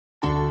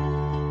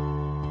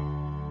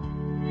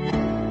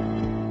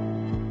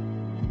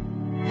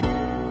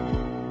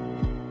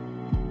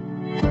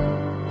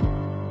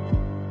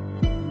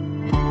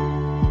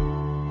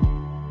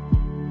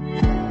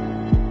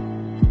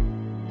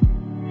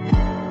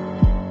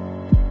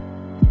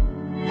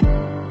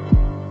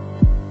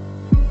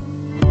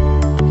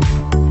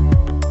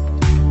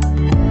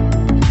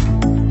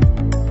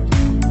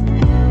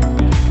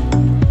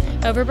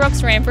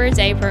Overbrook's Ram For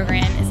A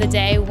program is a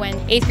day when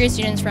 8th grade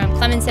students from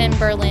Clementon,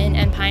 Berlin,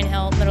 and Pine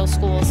Hill middle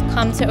schools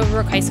come to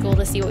Overbrook High School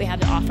to see what we have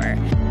to offer.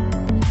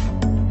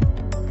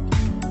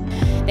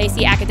 They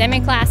see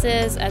academic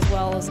classes as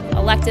well as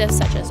electives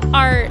such as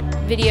art,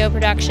 video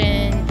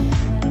production,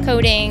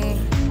 coding,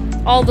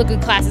 all the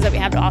good classes that we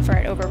have to offer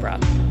at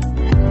Overbrook.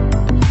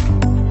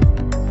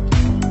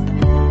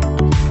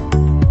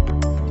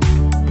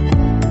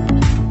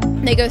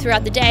 They go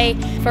throughout the day,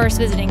 first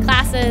visiting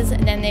classes,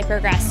 and then they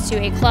progress to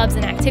a clubs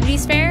and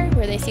activities fair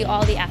where they see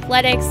all the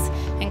athletics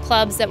and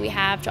clubs that we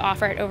have to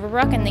offer at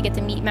Overbrook, and they get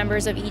to meet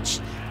members of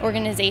each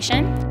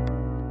organization.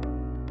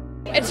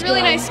 It's a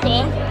really nice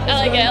school.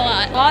 I like it a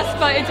lot. Lost,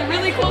 but it's a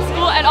really cool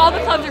school and all the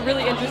clubs are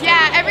really interesting.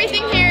 Yeah,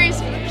 everything here is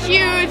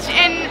huge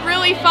and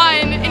really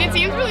fun, and it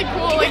seems really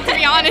cool, like, to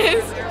be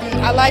honest.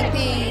 I like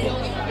the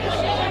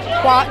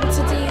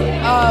quantity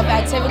of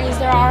activities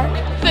there are.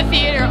 The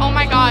theater, oh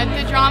my god,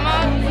 the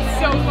drama is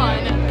so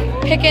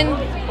fun. Picking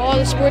all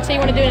the sports that you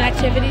want to do and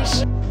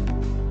activities.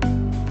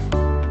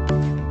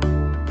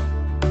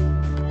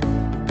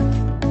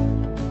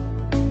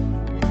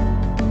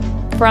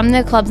 From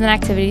the clubs and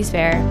activities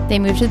fair, they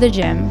move to the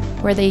gym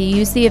where they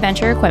use the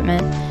adventure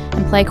equipment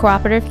and play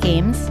cooperative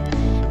games.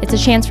 It's a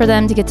chance for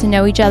them to get to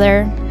know each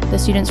other, the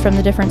students from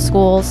the different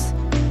schools,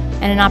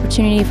 and an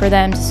opportunity for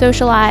them to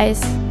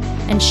socialize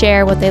and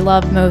share what they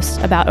love most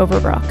about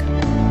Overbrook.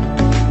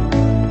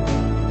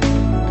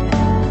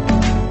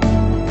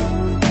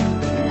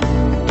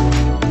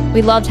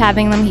 We loved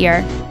having them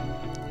here,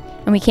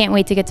 and we can't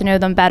wait to get to know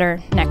them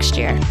better next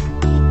year.